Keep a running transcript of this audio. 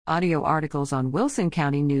Audio articles on Wilson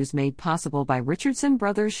County News made possible by Richardson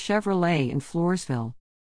Brothers Chevrolet in Floresville.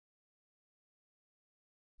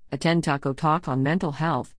 Attend Taco Talk on mental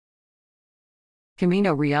health.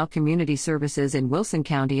 Camino Real Community Services in Wilson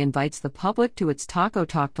County invites the public to its Taco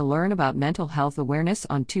Talk to learn about mental health awareness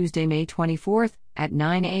on Tuesday, May 24th at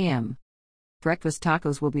 9 a.m. Breakfast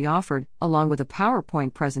tacos will be offered, along with a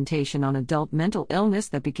PowerPoint presentation on adult mental illness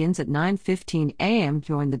that begins at 9:15 a.m.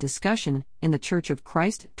 Join the discussion in the Church of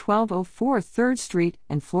Christ, 1204 3rd Street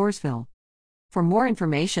in Floresville. For more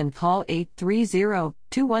information, call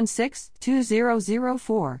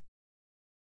 830-216-2004.